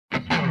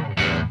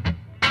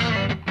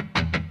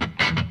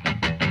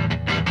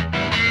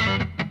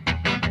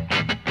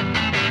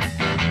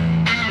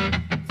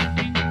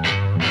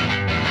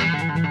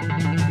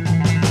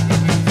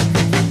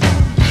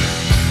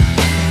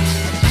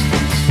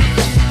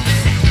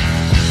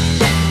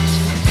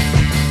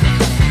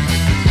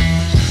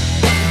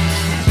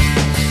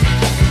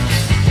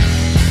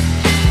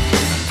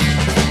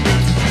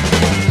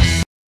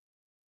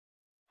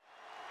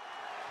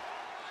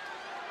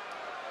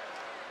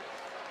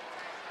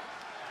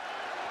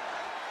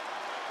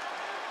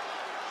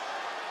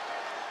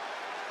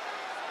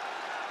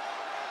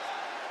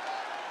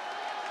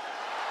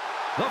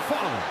The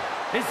following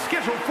is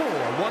scheduled for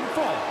one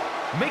fall,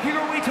 making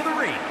her way to the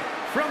ring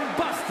from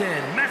Boston,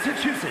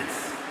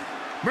 Massachusetts,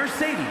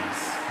 Mercedes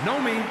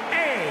Mone.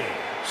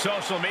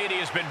 Social media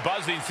has been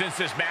buzzing since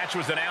this match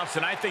was announced,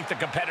 and I think the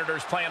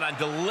competitors plan on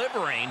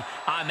delivering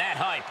on that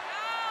hype.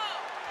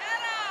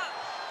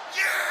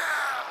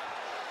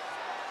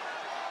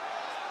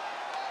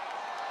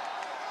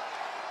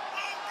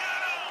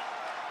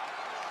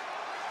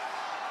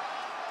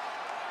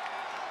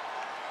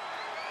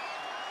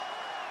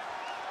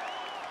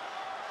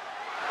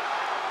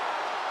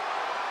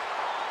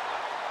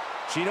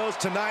 She knows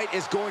tonight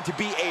is going to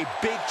be a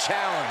big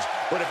challenge,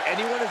 but if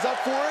anyone is up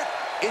for it,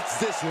 it's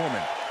this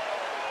woman.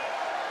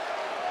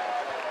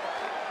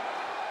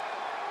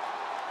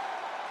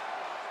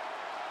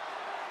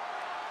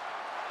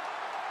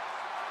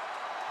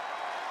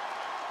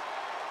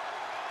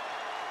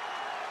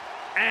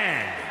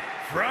 And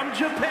from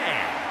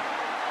Japan,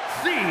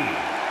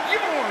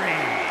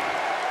 Syuri.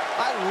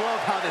 I love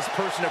how this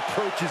person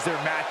approaches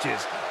their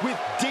matches with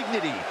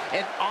dignity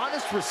and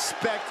honest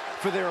respect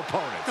for their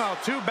opponents. Oh,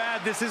 too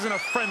bad this isn't a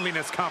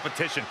friendliness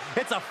competition.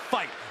 It's a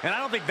fight, and I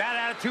don't think that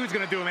attitude's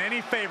going to do him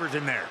any favors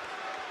in there.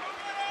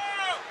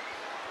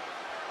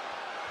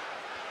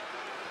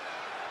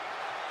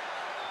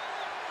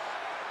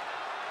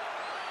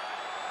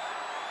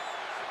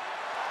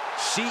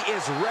 She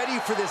is ready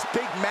for this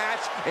big match,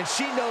 and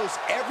she knows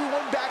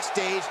everyone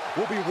backstage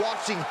will be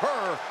watching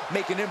her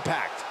make an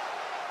impact.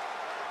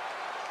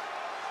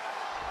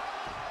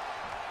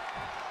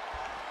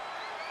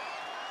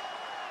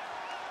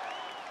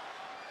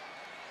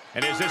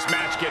 And as this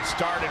match gets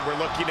started,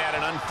 we're looking at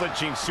an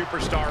unflinching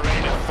superstar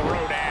ready to throw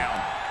down.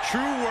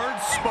 True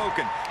words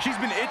spoken. She's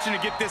been itching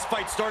to get this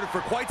fight started for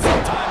quite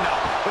some time now,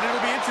 but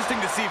it'll be interesting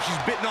to see if she's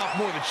bitten off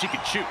more than she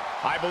can chew.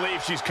 I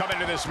believe she's come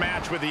into this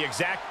match with the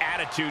exact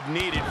attitude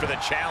needed for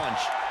the challenge.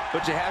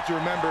 But you have to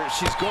remember,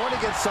 she's going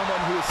against someone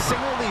who is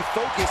singularly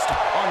focused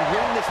on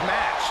winning this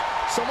match.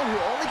 Someone who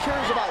only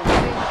cares about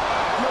winning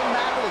no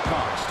matter the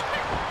cost.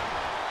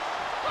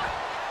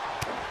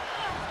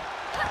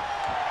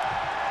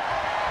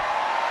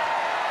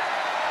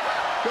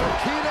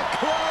 Coquina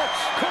clutch!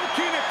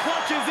 Coquina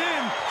clutches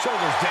in!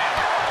 Shoulders down.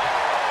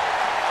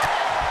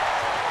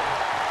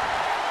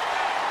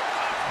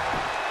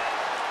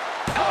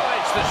 Oh,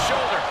 it's the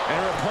shoulder. And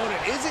her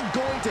opponent isn't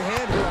going to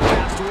hand her a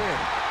fast win.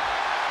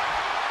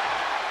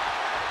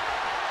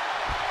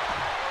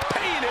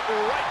 Paying it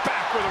right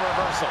back with a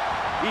reversal.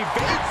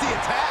 Evades the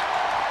attack.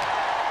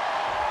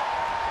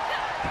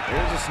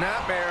 Here's a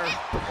snapmare.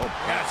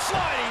 And a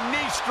sliding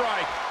knee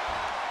strike.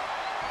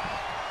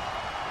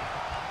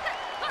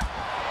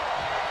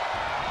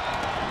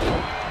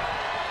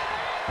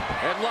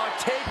 Headlock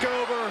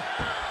takeover,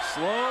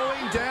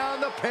 slowing down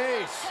the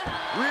pace.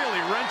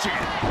 Really wrenching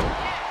it.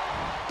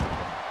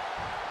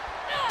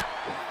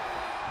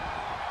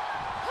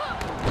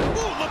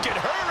 Ooh, look at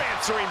her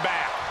answering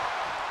back.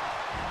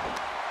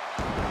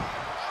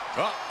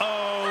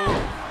 Uh-oh.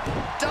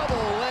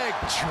 Double leg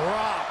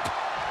drop.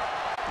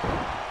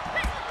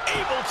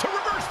 Able to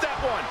reverse that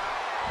one.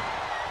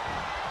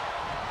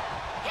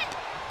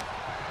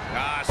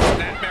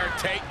 Snapmare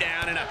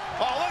takedown and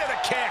oh, look at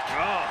the kick.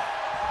 Oh.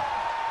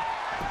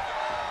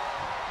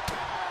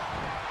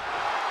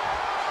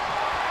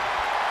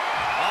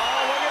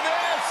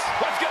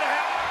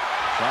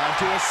 Trying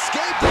to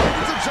escape, and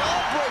it's a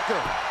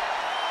jawbreaker.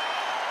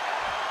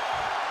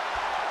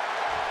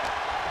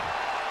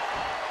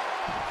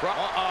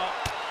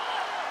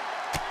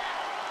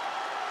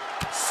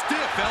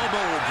 Stiff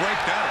elbow will break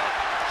that up.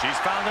 She's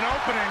found an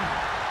opening.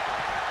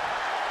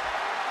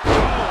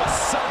 Oh, a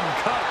sudden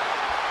cut.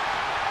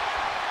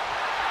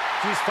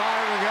 She's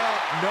firing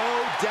up, no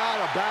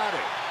doubt about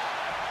it.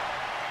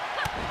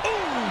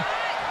 Ooh!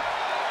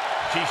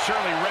 She's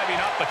surely revving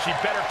up, but she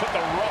better put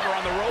the rubber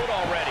on the road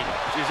already.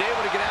 She's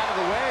able to get out of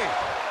the way.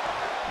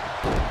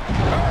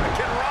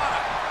 Hurricane Rana.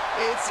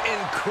 It's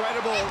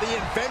incredible, the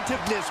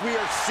inventiveness we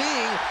are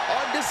seeing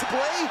on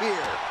display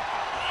here.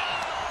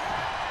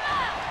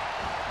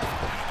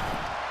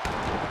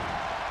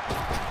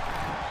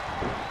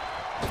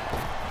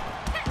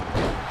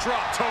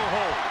 Drop toe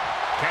hold.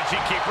 Can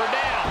she keep her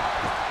down?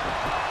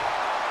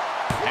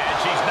 And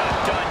she's not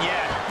done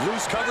yet.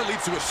 Loose cover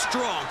leads to a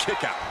strong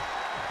kick out.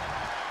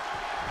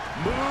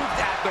 Moved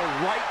at the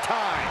right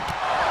time.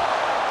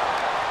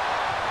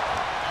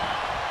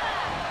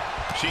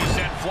 She's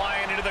sent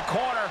flying into the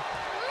corner.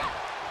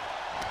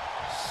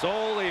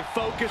 Solely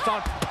focused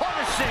on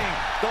punishing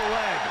the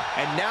leg.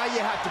 And now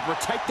you have to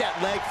protect that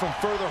leg from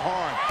further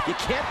harm. You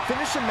can't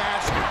finish a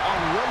match on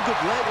one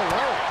good leg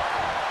alone.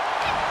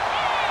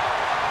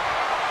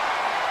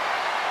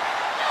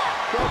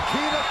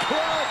 Coquina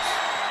clutch.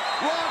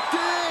 Locked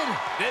in.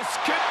 This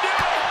could do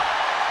it.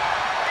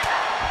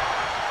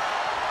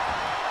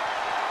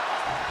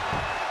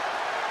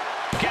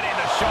 Getting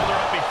the shoulder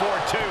up before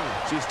two.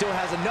 She still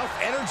has enough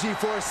energy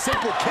for a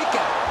simple kick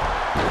out.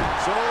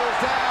 Shoulders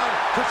down.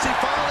 Could she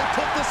finally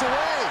put this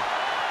away?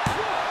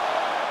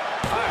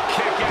 A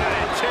kick out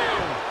at two.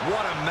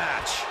 What a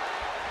match.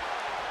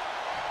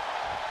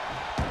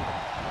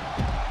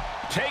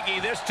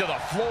 taking this to the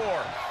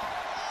floor.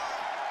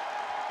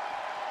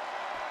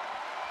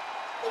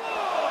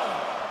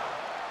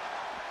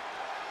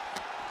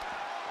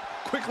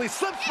 Quickly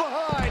slips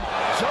behind.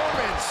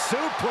 German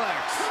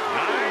suplex.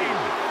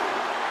 9.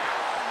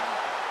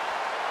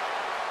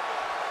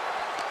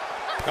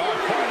 Oh,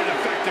 quite an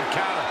effective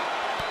counter.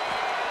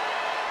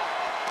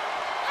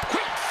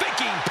 Quick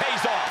thinking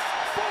pays off.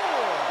 4.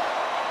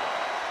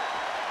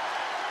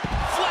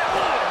 Flip.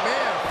 Oh,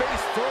 man,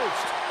 face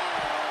first.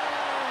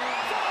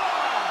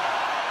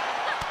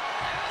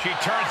 She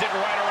turns it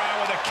right around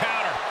with a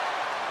counter.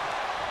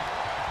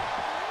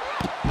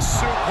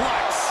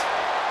 Suplex.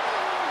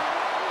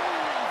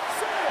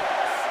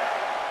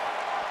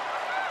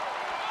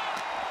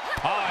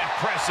 Oh,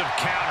 impressive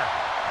counter.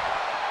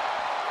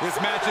 This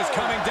match is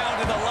coming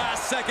down to the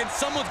last second.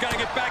 Someone's got to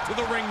get back to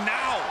the ring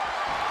now.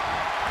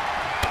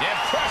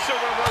 Impressive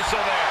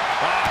reversal there.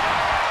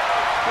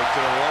 Look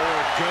to the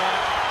lower gut.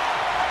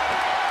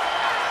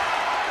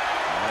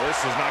 Oh,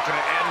 this is not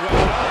going to end well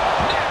at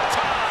all.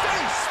 Necktie.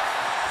 Face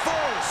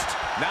first.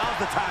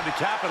 Now's the time to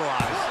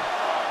capitalize.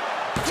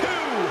 2.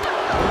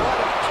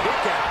 What a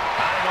kick out.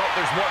 I don't know if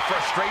there's more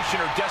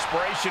frustration or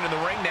desperation in the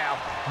ring now,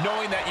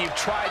 knowing that you've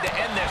tried to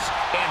end this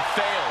and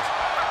failed.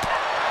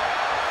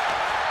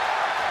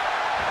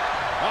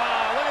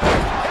 Oh, look at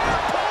this.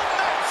 Hair-pull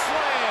neck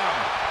slam.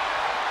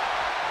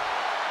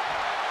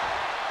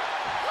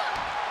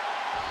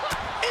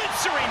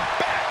 Answering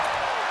back.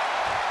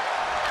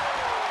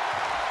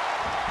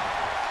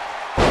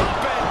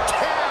 Up and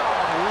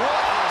down.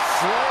 What a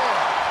slam.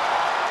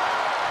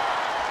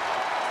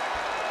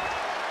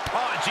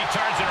 Oh, and she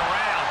turns it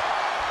around.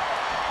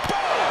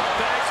 Boom!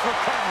 Thanks for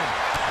coming.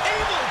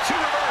 Able to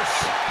reverse.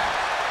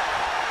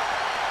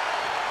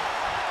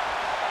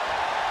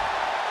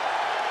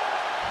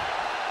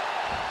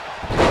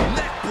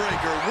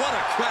 Neckbreaker, what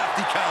a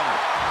crafty counter.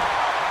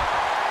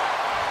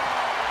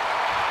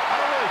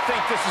 I don't really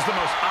think this is the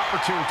most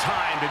opportune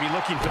time to be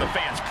looking for the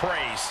fans'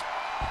 praise.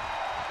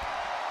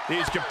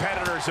 These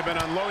competitors have been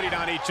unloading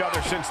on each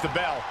other since the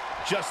bell,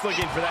 just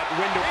looking for that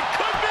window. It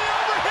could be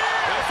over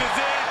here! This is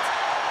it!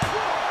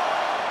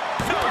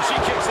 No, she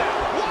kicks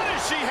out. What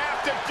does she have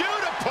to do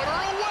to put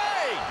her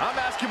away? I'm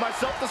asking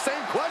myself the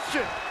same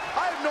question.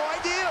 I have no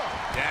idea.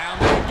 Down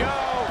they go.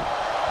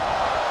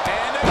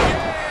 And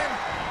again.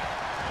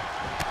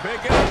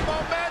 Picking up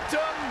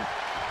momentum.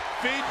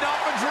 Feeding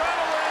up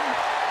adrenaline.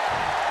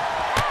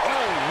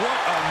 Oh,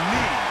 what a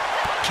knee.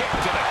 Kick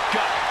to the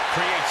gut.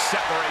 Creates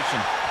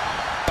separation.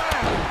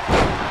 Bam!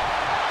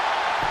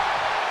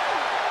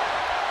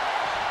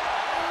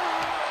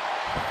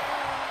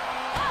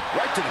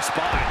 Right to the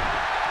spine.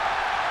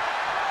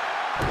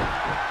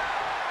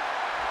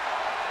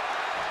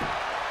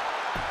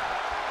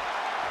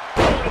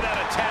 Over that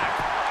attack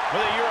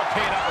with a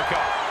European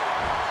uppercut.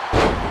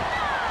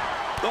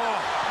 Oh,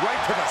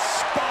 right to the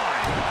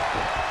spine.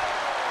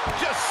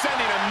 Just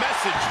sending a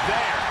message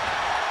there.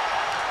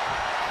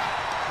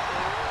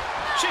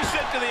 She's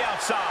sent to the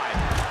outside.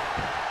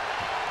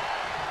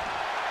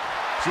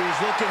 She's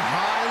looking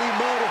highly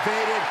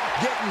motivated,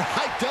 getting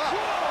hyped up.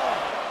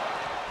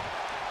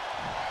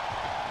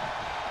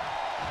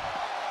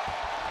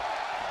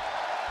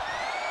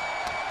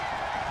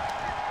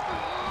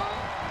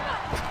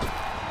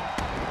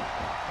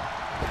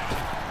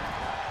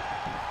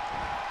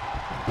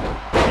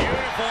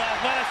 Beautiful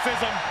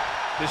athleticism.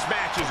 This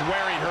match is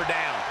wearing her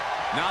down.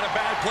 Not a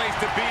bad place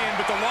to be in,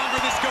 but the longer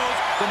this goes,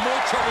 the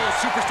more trouble a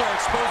superstar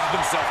exposes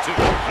himself to.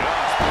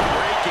 Just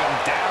breaking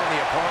down the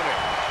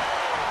opponent.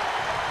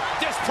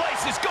 This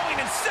place is going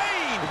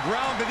insane. The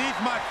ground beneath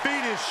my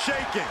feet is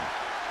shaking.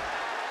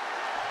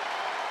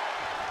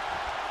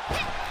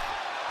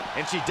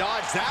 And she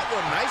dodged that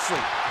one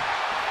nicely.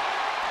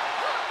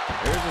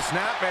 There's a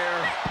snap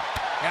bear.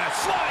 And a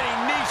sliding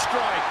knee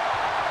strike.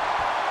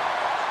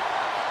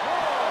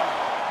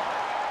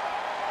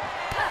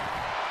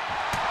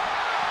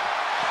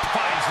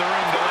 Finds the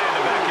room to land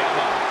a back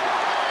elbow.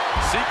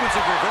 Sequence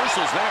of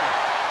reversals there.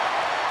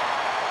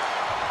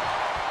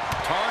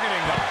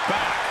 Targeting the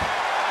back.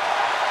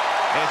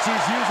 And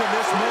she's using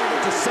this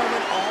moment to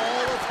summon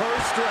all of her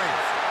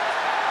strength.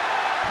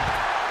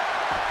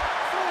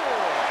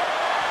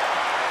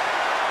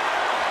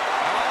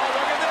 Oh,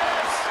 look at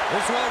this.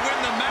 This won't win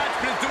the match,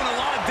 but it's doing a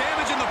lot of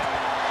damage in the...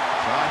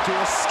 Trying to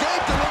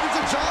escape, delivers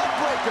a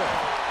jawbreaker.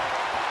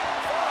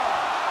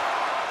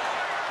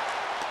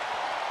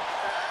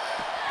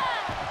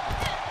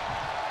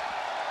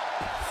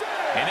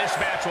 And this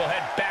match will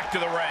head back to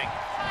the ring.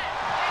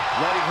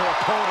 Letting her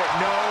opponent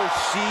know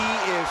she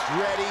is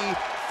ready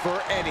for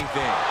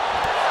anything.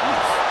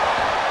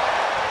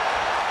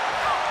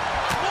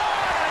 What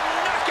a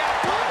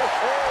knockout!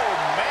 Oh,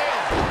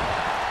 man.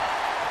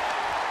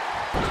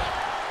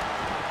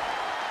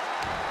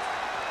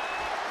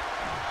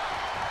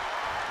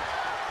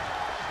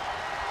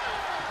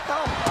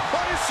 How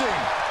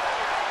punishing!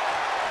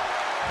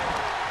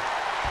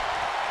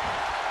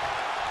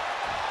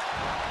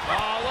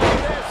 Oh, look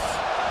at this.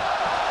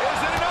 Is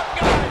it enough,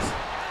 guys?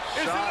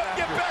 Is it enough to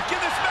get back in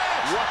this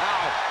match?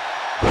 Wow.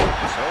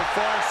 So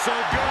far, so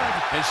good.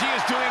 And she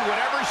is doing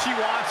whatever she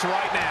wants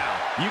right now.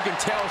 You can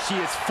tell she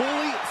is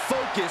fully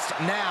focused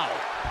now.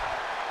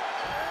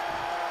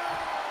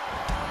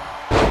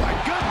 Oh, my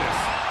goodness.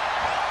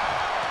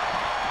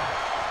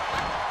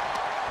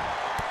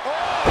 Oh!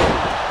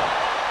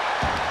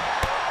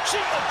 She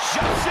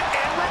adjusts it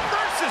and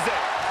reverses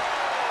it.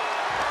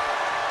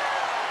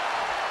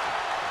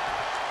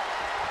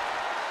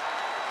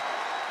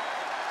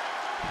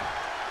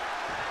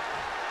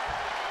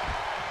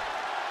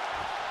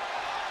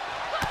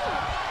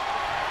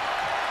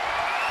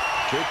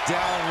 Kick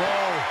down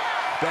low.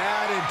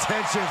 Bad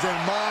intentions in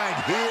mind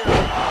here.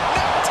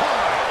 Neck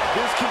tie.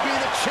 This could be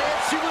the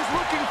chance she was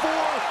looking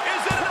for.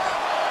 Is it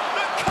enough?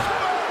 The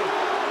cover!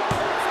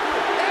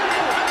 And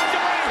the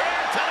victory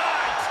here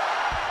tonight!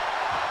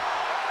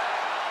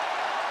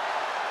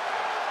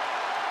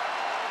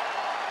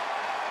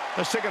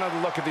 Let's take another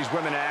look at these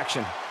women in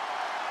action.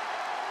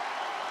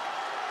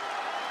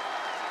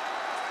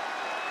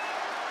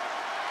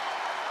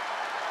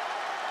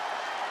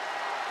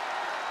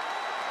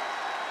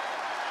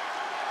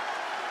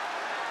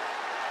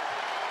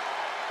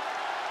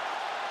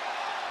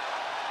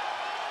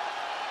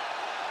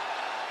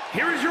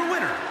 Here is your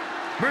winner,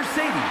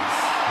 Mercedes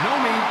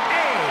Mone.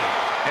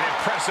 An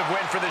impressive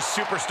win for this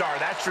superstar,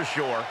 that's for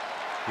sure.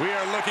 We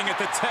are looking at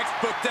the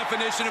textbook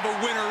definition of a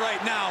winner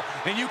right now,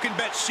 and you can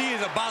bet she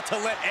is about to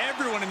let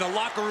everyone in the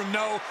locker room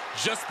know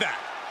just that.